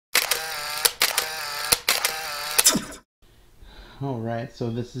Alright,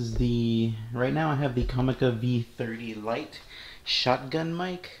 so this is the, right now I have the Comica V30 Lite shotgun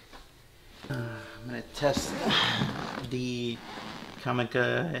mic. I'm going to test the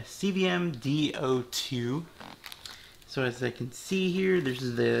Comica CVM D02. So as I can see here,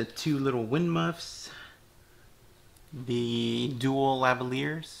 there's the two little wind muffs, the dual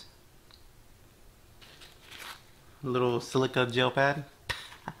lavaliers, a little silica gel pad,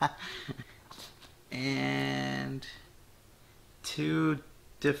 and two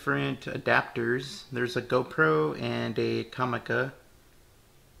different adapters. There's a GoPro and a Comica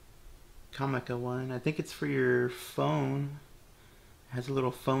one. I think it's for your phone. It has a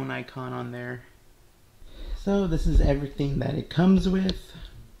little phone icon on there. So this is everything that it comes with.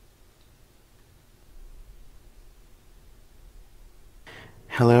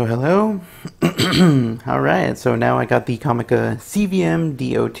 Hello. Alright, so now I got the Comica CVM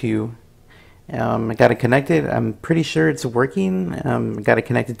D02. I got it connected. I'm pretty sure it's working. I got it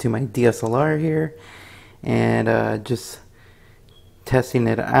connected to my DSLR here, and just testing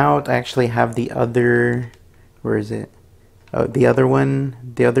it out. I actually have the other, where is it? Oh, the other one,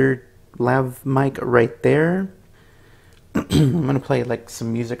 the other lav mic right there. I'm gonna play like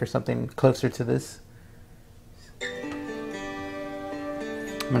some music or something closer to this.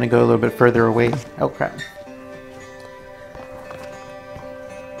 I'm gonna go a little bit further away. Oh crap.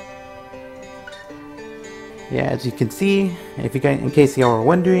 Yeah, as you can see, if you guys, in case y'all were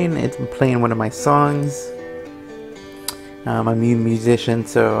wondering, it's playing one of my songs. I'm a musician,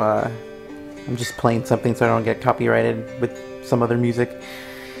 so I'm just playing something so I don't get copyrighted with some other music.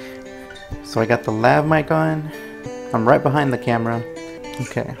 So I got the lav mic on. I'm right behind the camera.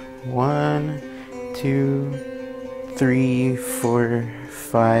 Okay, 1, 2, 3, 4,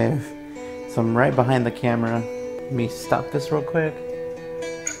 5. So I'm right behind the camera. Let me stop this real quick.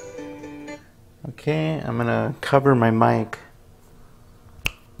 Okay, I'm gonna cover my mic.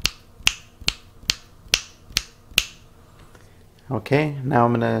 Okay, now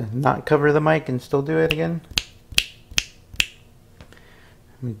I'm gonna not cover the mic and still do it again.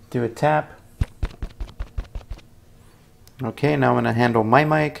 Let me do a tap. Okay, now I'm gonna handle my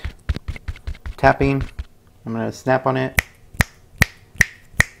mic. Tapping. I'm gonna snap on it.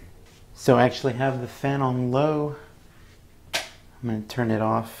 So I actually have the fan on low. I'm gonna turn it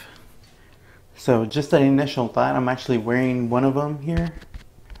off. So just an initial thought, I'm actually wearing one of them here,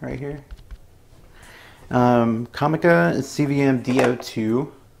 right here. Comica CVM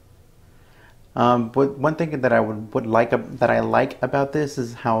D02. But one thing that I like about this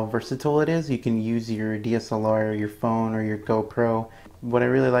is how versatile it is. You can use your DSLR, your phone, or your GoPro. What I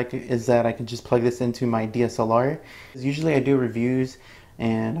really like is that I can just plug this into my DSLR. Usually I do reviews,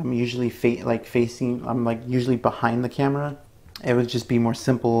 and I'm usually I'm usually behind the camera. It would just be more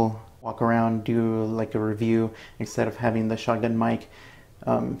simple. Walk around, do like a review instead of having the shotgun mic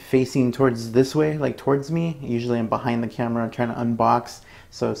facing towards this way, like towards me. Usually I'm behind the camera trying to unbox,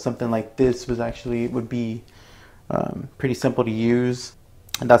 so something like this would be pretty simple to use,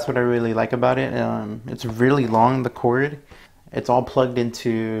 and that's what I really like about it. It's really long, the cord. It's all plugged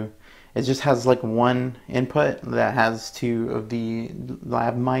into, it just has like one input that has two of the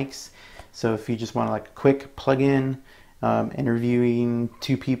lav mics. So if you just want like a quick plug-in, interviewing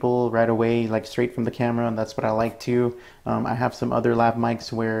two people right away, like straight from the camera, and that's what I like too. I have some other lav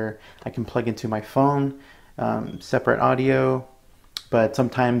mics where I can plug into my phone, separate audio, but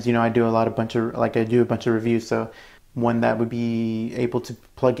sometimes, you know, I do a bunch of reviews, so one that would be able to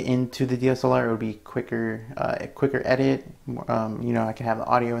plug into the DSLR would be quicker edit. You know, I can have the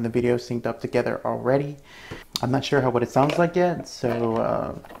audio and the video synced up together already. I'm not sure what it sounds like yet,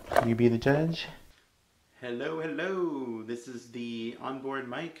 so you be the judge. Hello, this is the onboard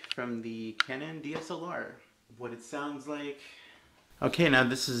mic from the Canon DSLR. What it sounds like. Okay, now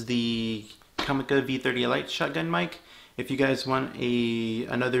this is the Comica V30 Lite shotgun mic. If you guys want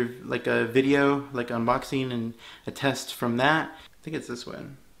another like a video, like unboxing and a test from that, I think it's this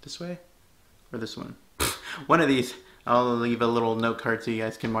one. This way? Or this one? One of these. I'll leave a little note card so you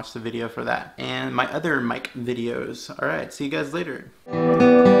guys can watch the video for that. And my other mic videos. Alright, see you guys later.